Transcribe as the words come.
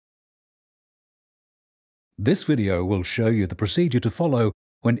This video will show you the procedure to follow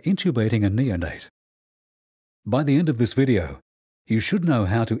when intubating a neonate. By the end of this video, you should know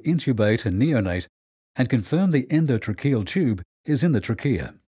how to intubate a neonate and confirm the endotracheal tube is in the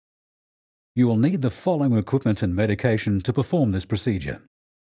trachea. You will need the following equipment and medication to perform this procedure: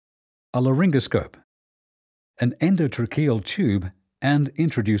 a laryngoscope, an endotracheal tube and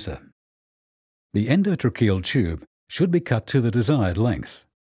introducer. The endotracheal tube should be cut to the desired length.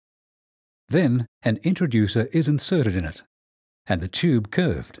 Then an introducer is inserted in it and the tube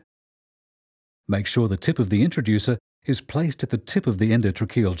curved. Make sure the tip of the introducer is placed at the tip of the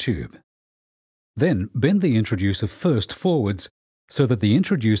endotracheal tube. Then bend the introducer first forwards so that the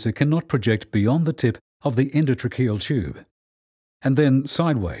introducer cannot project beyond the tip of the endotracheal tube, and then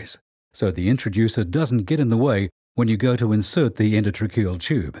sideways so the introducer doesn't get in the way when you go to insert the endotracheal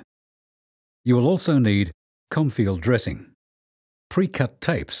tube. You will also need Comfield dressing, pre-cut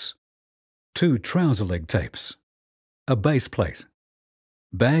tapes, 2 trouser leg tapes, a base plate,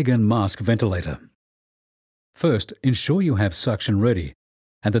 bag and mask ventilator. First, ensure you have suction ready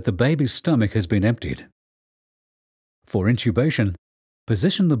and that the baby's stomach has been emptied. For intubation,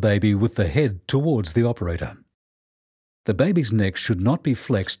 position the baby with the head towards the operator. The baby's neck should not be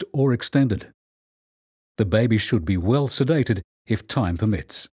flexed or extended. The baby should be well sedated if time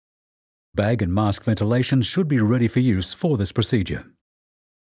permits. Bag and mask ventilation should be ready for use for this procedure.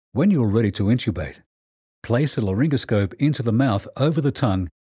 When you are ready to intubate, place a laryngoscope into the mouth over the tongue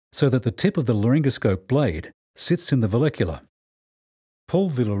so that the tip of the laryngoscope blade sits in the vallecula. Pull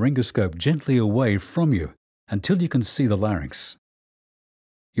the laryngoscope gently away from you until you can see the larynx.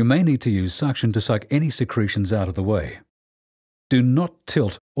 You may need to use suction to suck any secretions out of the way. Do not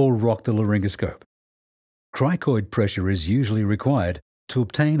tilt or rock the laryngoscope. Cricoid pressure is usually required to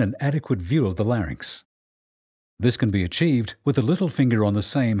obtain an adequate view of the larynx. This can be achieved with the little finger on the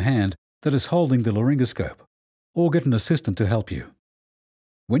same hand that is holding the laryngoscope, or get an assistant to help you.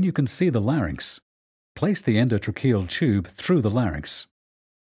 When you can see the larynx, place the endotracheal tube through the larynx.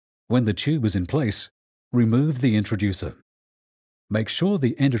 When the tube is in place, remove the introducer. Make sure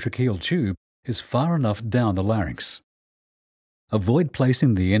the endotracheal tube is far enough down the larynx. Avoid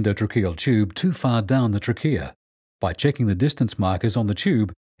placing the endotracheal tube too far down the trachea by checking the distance markers on the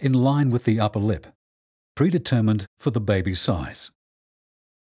tube in line with the upper lip, predetermined for the baby's size.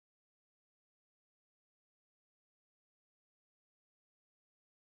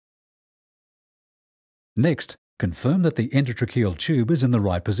 Next, confirm that the endotracheal tube is in the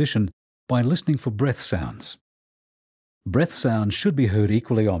right position by listening for breath sounds. Breath sounds should be heard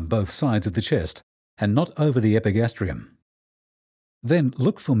equally on both sides of the chest and not over the epigastrium. Then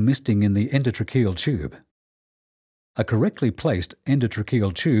look for misting in the endotracheal tube. A correctly placed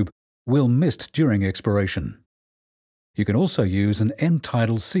endotracheal tube will mist during expiration. You can also use an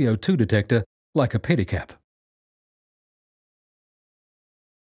end-tidal CO2 detector like a pedicap.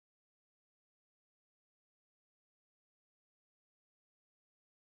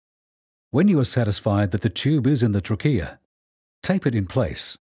 When you are satisfied that the tube is in the trachea, tape it in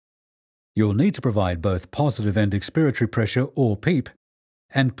place. You'll need to provide both positive end expiratory pressure or PEEP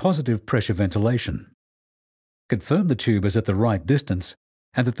and positive pressure ventilation. Confirm the tube is at the right distance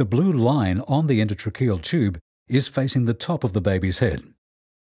and that the blue line on the endotracheal tube is facing the top of the baby's head.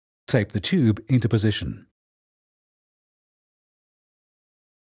 Tape the tube into position.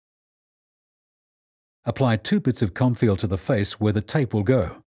 Apply 2 bits of Comfield to the face where the tape will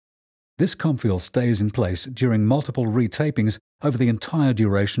go. This Comfield stays in place during multiple retapings over the entire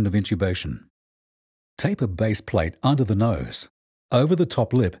duration of intubation. Tape a base plate under the nose, over the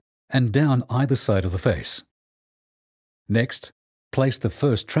top lip, and down either side of the face. Next, place the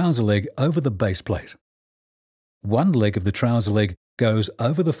first trouser leg over the base plate. One leg of the trouser leg goes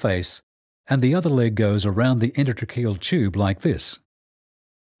over the face and the other leg goes around the endotracheal tube like this.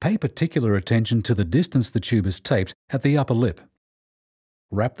 Pay particular attention to the distance the tube is taped at the upper lip.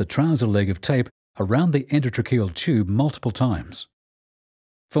 Wrap the trouser leg of tape around the endotracheal tube multiple times.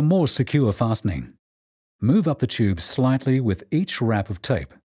 For more secure fastening, move up the tube slightly with each wrap of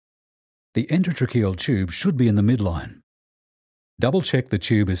tape. The endotracheal tube should be in the midline. Double-check the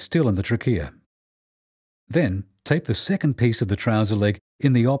tube is still in the trachea. Then, tape the second piece of the trouser leg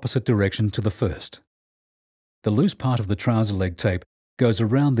in the opposite direction to the first. The loose part of the trouser leg tape goes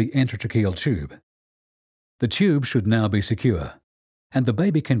around the endotracheal tube. The tube should now be secure, and the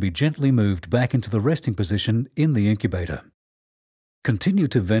baby can be gently moved back into the resting position in the incubator. Continue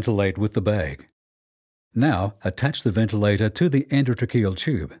to ventilate with the bag. Now, attach the ventilator to the endotracheal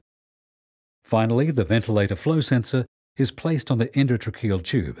tube. Finally, the ventilator flow sensor is placed on the endotracheal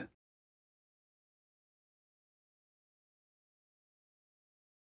tube.